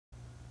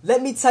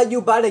Let me tell you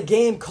about a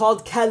game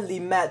called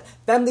Kalimaat.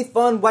 Family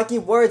fun,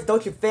 wacky words,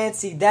 don't you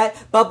fancy that?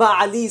 Baba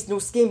Ali's new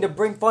scheme to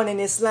bring fun in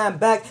Islam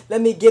back. Let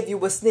me give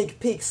you a sneak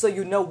peek so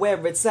you know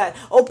where it's at.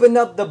 Open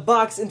up the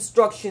box,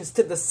 instructions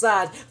to the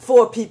side.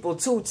 4 people,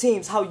 2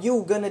 teams, how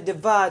you gonna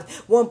divide?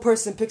 One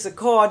person picks a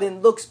card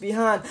and looks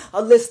behind.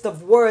 A list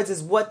of words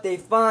is what they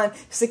find.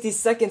 60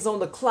 seconds on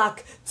the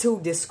clock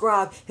to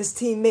describe. His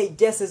teammate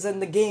guesses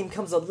and the game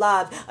comes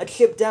alive. A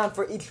chip down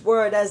for each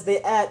word as they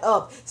add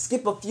up.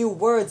 Skip a few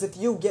words if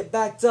you get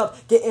backed up,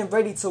 getting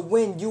ready to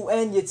win, you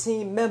and your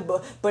team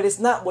member. But it's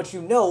not what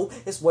you know,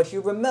 it's what you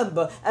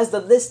remember. As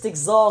the list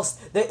exhausts,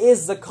 there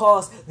is a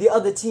cost. The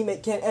other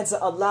teammate can't answer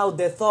aloud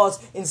their thoughts.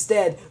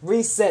 Instead,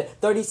 reset,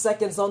 30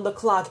 seconds on the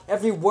clock.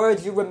 Every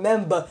word you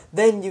remember,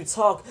 then you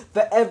talk.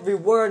 For every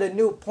word a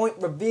new point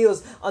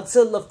reveals,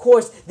 until of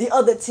course the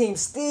other team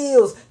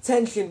steals.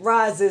 Tension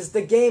rises,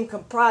 the game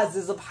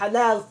comprises of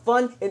halal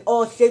fun in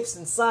all shapes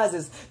and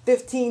sizes.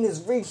 15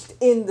 is reached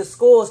in the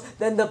scores,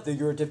 then the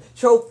figurative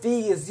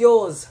trophy is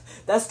yours.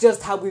 That's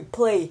just how we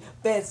play.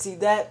 Fancy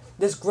that?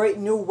 This great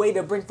new way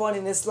to bring fun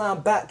in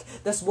Islam back.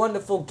 This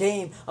wonderful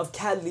game of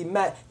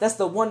Kalimaat. That's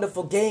the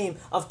wonderful game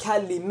of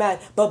Kalimaat.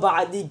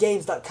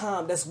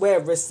 BabaAliGames.com. That's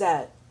where it's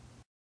at.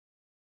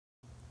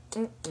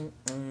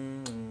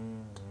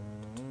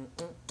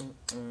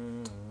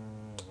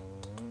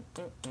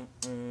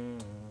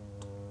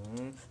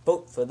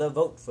 Vote for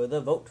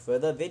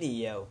the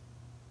video,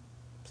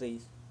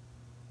 please.